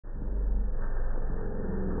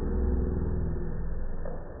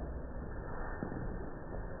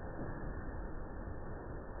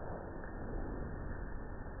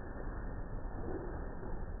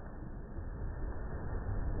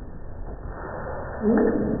The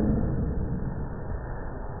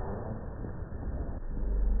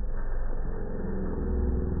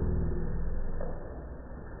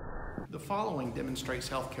following demonstrates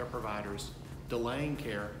healthcare providers delaying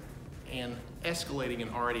care and escalating an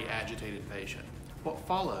already agitated patient. What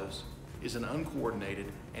follows is an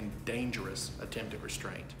uncoordinated and dangerous attempt at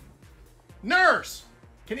restraint. Nurse!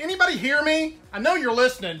 Can anybody hear me? I know you're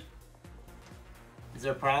listening. Is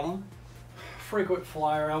there a problem? Frequent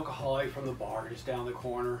flyer alcoholic from the bar just down the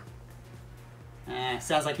corner.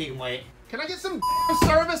 Sounds like he can wait. Can I get some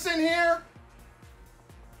service in here?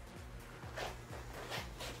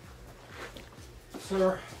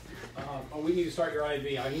 Sir, we need to start your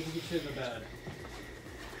IV. I need to get you in the bed.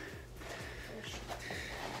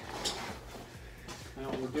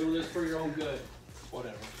 Now, we're doing this for your own good.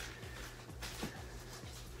 Whatever.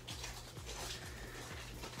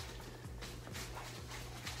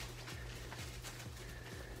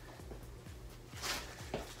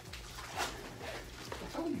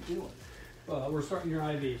 What are you doing? We're starting your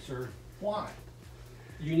IV, sir. Why?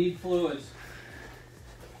 You need fluids.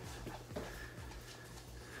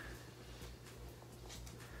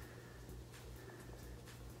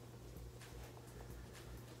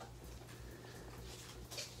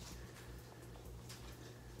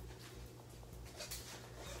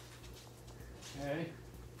 Okay.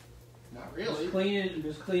 Not really.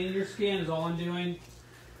 Just cleaning your skin is all I'm doing.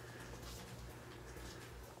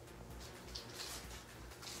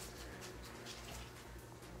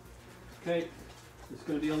 Okay, it's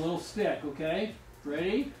going to be a little stick, okay?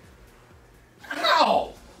 Ready?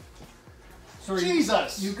 Ow! Sir,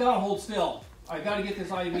 Jesus! You've got to hold still. I got to get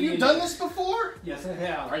this IV. Have you done this before? Yes, I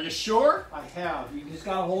have. Are you sure? I have. You just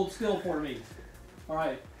got to hold still for me. All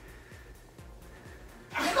right.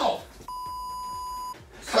 Ow!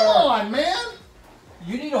 Come on, man!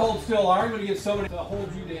 You need to hold still. I'm going to get somebody to hold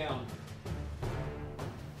you down.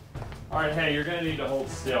 All right, hey, you're gonna need to hold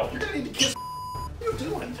still. You're gonna need to kiss. What are you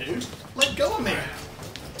doing, dude? Let go of me.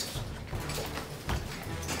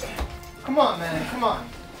 Come on, man. Come on.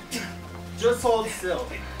 Just hold still.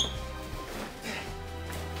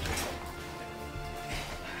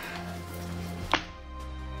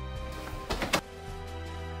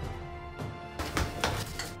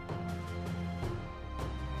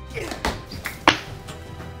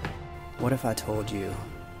 What if I told you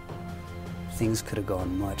things could have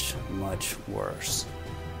gone much, much worse?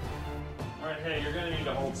 All right, hey, you're gonna need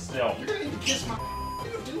to hold still. You're gonna need to kiss my. What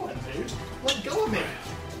are you doing, dude? Let go of me.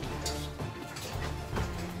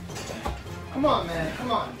 Come on, man.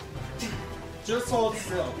 Come on. Just hold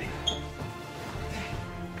still.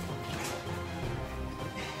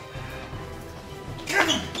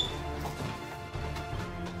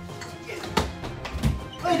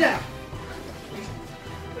 Lay down.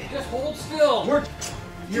 Just hold still.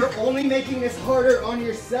 You're only making this harder on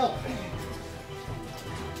yourself.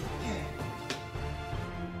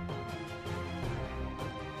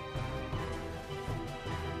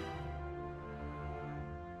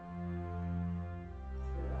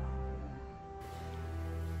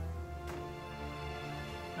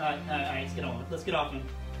 All right, let's get on. Let's get off him.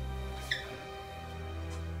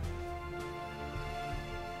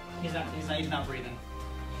 He's not breathing.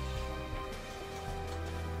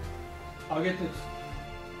 I'll get this.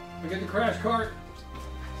 I'll get the crash cart.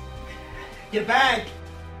 Get back!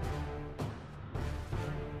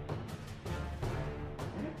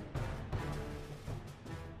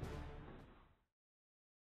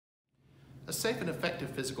 A safe and effective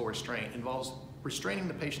physical restraint involves restraining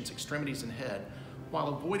the patient's extremities and head while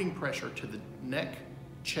avoiding pressure to the neck,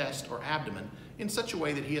 chest, or abdomen in such a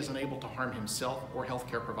way that he is unable to harm himself or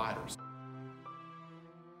healthcare providers.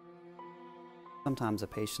 Sometimes a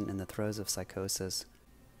patient in the throes of psychosis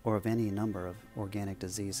or of any number of organic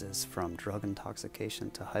diseases from drug intoxication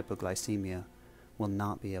to hypoglycemia will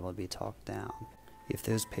not be able to be talked down. If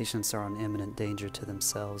those patients are in imminent danger to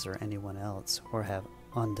themselves or anyone else or have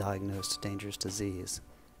undiagnosed dangerous disease,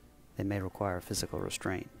 they may require physical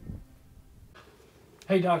restraint.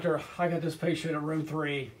 Hey doctor, I got this patient at room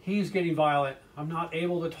 3. He's getting violent. I'm not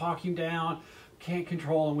able to talk him down, can't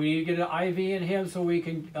control him. We need to get an IV in him so we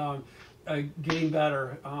can get him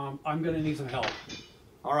better. I'm going to need some help.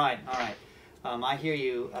 All right. I hear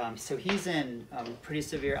you. So he's in pretty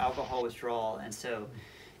severe alcohol withdrawal, and so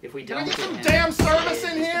if we don't Can I get get some him damn service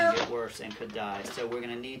in he's here? gonna get worse and could die. So we're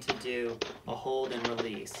going to need to do a hold and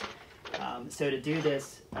release. So to do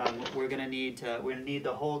this, we're going to need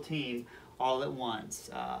the whole team all at once.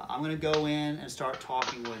 I'm going to go in and start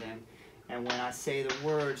talking with him, and when I say the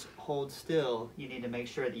words "hold still," you need to make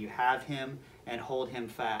sure that you have him and hold him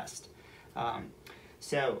fast.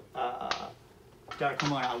 Dr.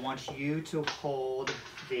 Kamara, I want you to hold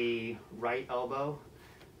the right elbow.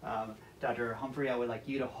 Dr. Humphrey, I would like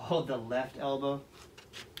you to hold the left elbow.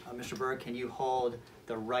 Mr. Berg, can you hold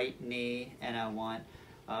the right knee? And I want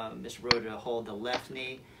Mr. Broder to hold the left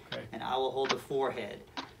knee. Okay. And I will hold the forehead.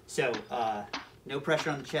 So no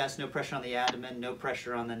pressure on the chest, no pressure on the abdomen, no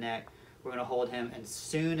pressure on the neck. We're going to hold him, and as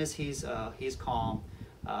soon as he's calm,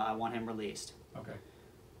 I want him released. Okay.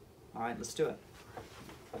 All right, let's do it.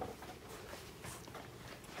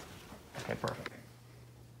 Okay, perfect.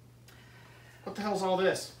 What the hell's all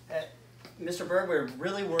this? Mr. Berg, we're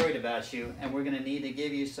really worried about you, and we're going to need to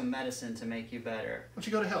give you some medicine to make you better. Why don't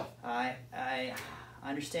you go to hell? I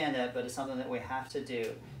understand that, but it's something that we have to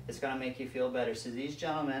do. It's going to make you feel better. So these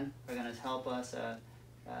gentlemen are going to help us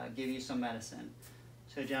give you some medicine.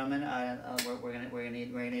 So gentlemen, we're gonna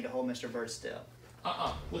need to hold Mr. Bird still.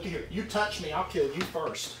 Look here. You touch me, I'll kill you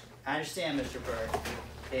first. I understand, Mr. Bird.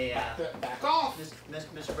 Hey, back off.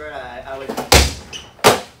 Mr. Bird, I would.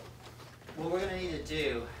 What we're gonna need to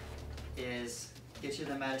do is get you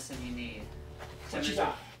the medicine you need. So What you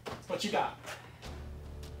got? What you got?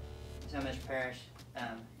 So, Mr. Parrish,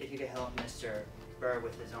 if you could help Mr. Bird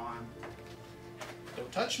with his arm.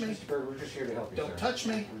 Don't touch me. Mr. Bird, we're just here to help you, Don't sir. touch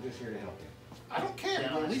me. We're just here to help you. I don't care.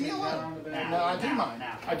 Gentlemen, Leave me sit alone. down on the bed. No, I do Now, mind.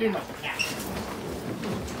 now. I do mind. Now.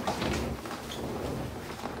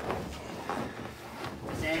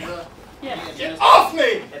 Miss Angela? Yeah. can you Get off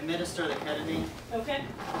me! Administer the ketamine. Okay.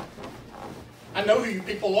 I know who you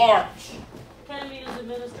people are. Ketamine is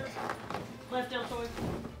administered. Left deltoid.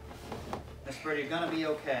 Miss Bird, you're gonna be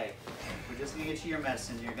okay. We're just gonna get you your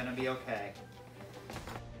medicine. You're gonna be okay.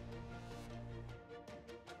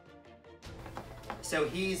 So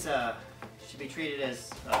he's should be treated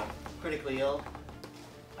as critically ill.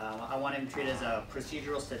 I want him treated as a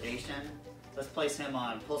procedural sedation. Let's place him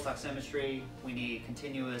on pulse oximetry. We need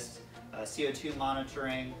continuous CO2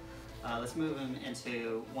 monitoring. Let's move him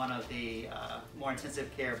into one of the more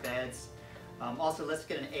intensive care beds. Also, let's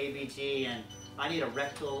get an ABG, and I need a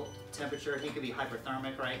rectal temperature. He could be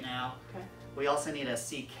hyperthermic right now. Okay. We also need a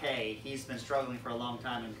CK. He's been struggling for a long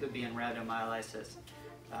time and could be in rhabdomyolysis.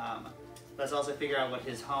 Let's also figure out what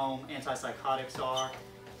his home antipsychotics are,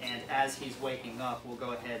 and as he's waking up, we'll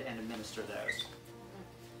go ahead and administer those.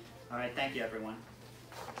 All right, thank you, everyone.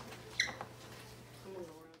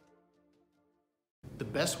 The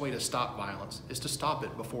best way to stop violence is to stop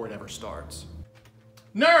it before it ever starts.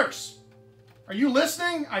 Nurse! Are you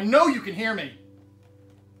listening? I know you can hear me.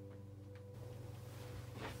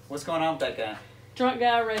 What's going on with that guy? Drunk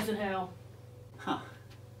guy raising hell. Huh.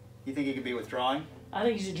 You think he could be withdrawing? I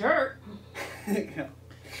think he's a jerk.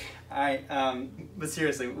 All right, but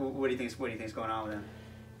seriously, what do you think's going on with him?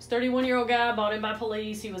 This 31-year-old guy brought in by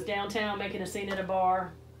police. He was downtown making a scene at a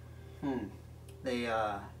bar.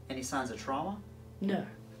 Any signs of trauma? No.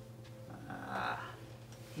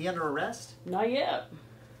 He under arrest? Not yet.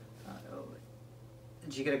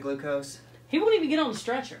 Did you get a glucose? He won't even get on the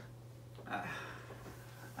stretcher. Can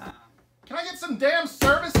I get some damn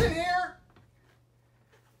service in here?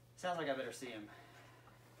 Sounds like I better see him.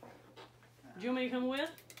 Do you want me to come with?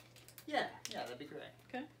 Yeah, that'd be great.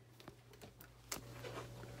 Okay.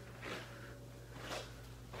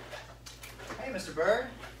 Hey, Mr. Bird.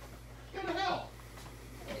 Go to hell.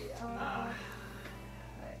 Hey,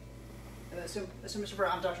 so Mr. Bird,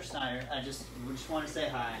 I'm Dr. Snyder. I just wanted to say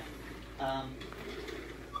hi.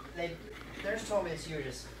 The nurse told me that you were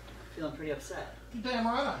just feeling pretty upset. You're damn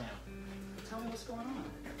right I am. Tell me what's going on.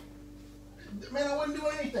 Man, I wasn't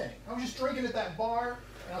doing anything. I was just drinking at that bar,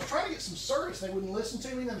 and I was trying to get some service. They wouldn't listen to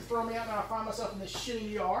me, and then they throw me out, and I find myself in this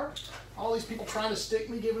shitty ER. All these people trying to stick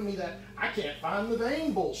me, giving me that I can't find the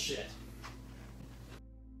vein bullshit.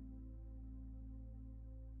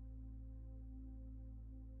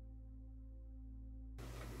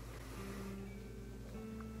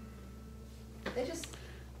 They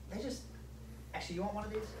just, actually, you want one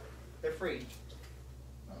of these? They're free.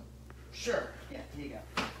 Sure. Yeah, here you go.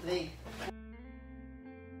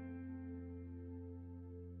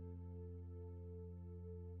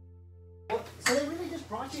 So they really just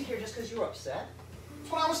brought you here just because you were upset?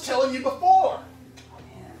 That's what I was telling you before. Oh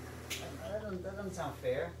man, that doesn't sound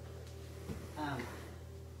fair. I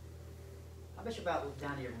bet you're about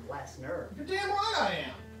down to your last nerve. You're damn right I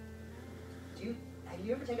am. Have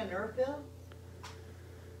you ever taken a nerve pill?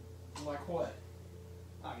 Like what?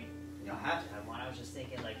 I mean, you don't have to have one. I was just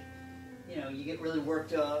thinking, like, you get really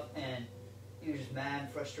worked up and you're just mad,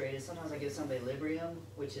 frustrated. Sometimes I give somebody Librium,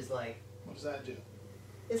 which is like, What does that do?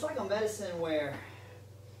 it's like a medicine where,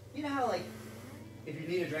 you know how, like, if you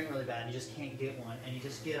need a drink really bad and you just can't get one, and you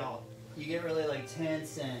just get really, like,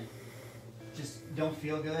 tense and just don't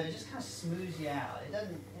feel good. It just kind of smooths you out. It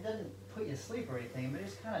doesn't put you to sleep or anything, but it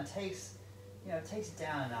just kind of takes, you know, it takes it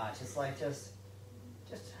down a notch. It's like just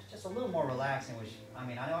a little more relaxing, which I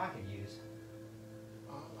mean I know I could use.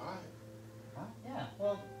 All right. Huh? Yeah.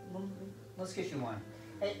 Well, let's get you one.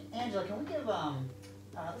 Hey, Angela, can we give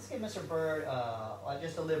let's give Mr. Bird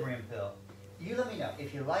just a Librium pill. You let me know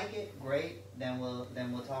if you like it. Great. Then we'll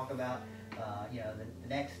talk about you know, the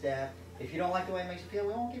next step. If you don't like the way it makes you feel,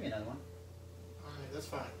 we won't give you another one. All right, that's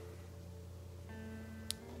fine.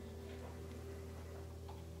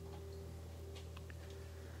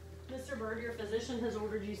 Mr. Bird, your physician has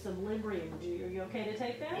ordered you some Librium. Are you okay to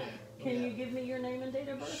take that? Yeah. Can you give me your name and date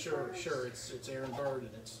of birth? Sure, first? sure. It's Aaron Bird,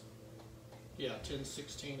 and it's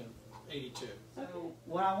 10/16 of 82. So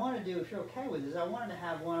what I want to do, if you're okay with this, I wanted to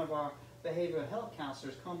have one of our behavioral health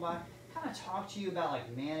counselors come by, kind of talk to you about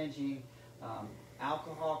like managing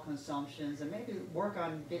alcohol consumptions and maybe work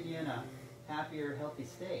on getting you in a happier, healthy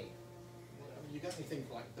state. You got anything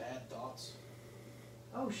like bad thoughts?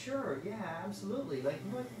 Oh, sure. Yeah, absolutely. Like,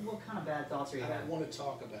 what kind of bad thoughts are you I having? don't want to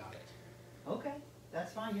talk about it. Okay,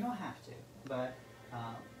 that's fine. You don't have to. But,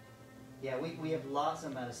 yeah, we have lots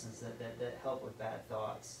of medicines that help with bad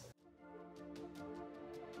thoughts.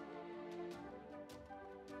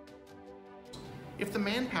 If the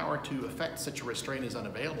manpower to effect such a restraint is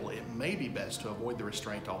unavailable, it may be best to avoid the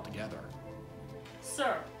restraint altogether.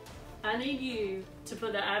 Sir, I need you to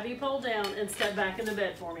put the IV pole down and step back in the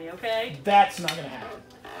bed for me, okay? That's not going to happen.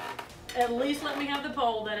 At least let me have the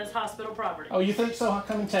pole. That is hospital property. Oh, you think so? I'll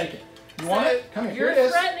come and take it. You want So, it? Come here. You're Here it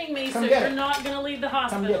is. threatening me, Come so get you're it. not going to leave the Come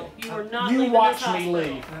get hospital. it. You are not You leaving watch this me hospital.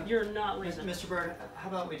 leave. You're not leaving. Mr. Bird, how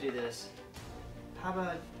about we do this? How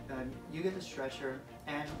about you get the stretcher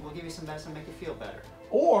and we'll give you some medicine to make you feel better.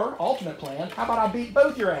 Or, alternate plan, how about I beat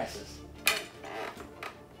both your asses?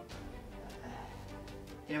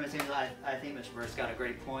 You know, Ms. Angela, I think Mr. Bird's got a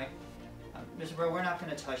great point. Mr. Bird, we're not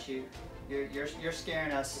going to touch you. You're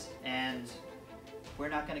scaring us, and we're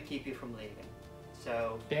not going to keep you from leaving.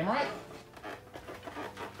 So Damn right.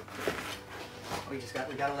 we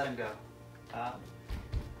got to let him go.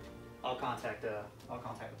 I'll contact the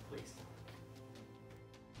police.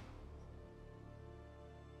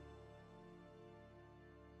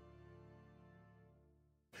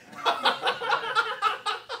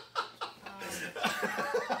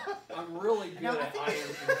 I'm really good No, I at think- iron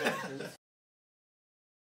inventions.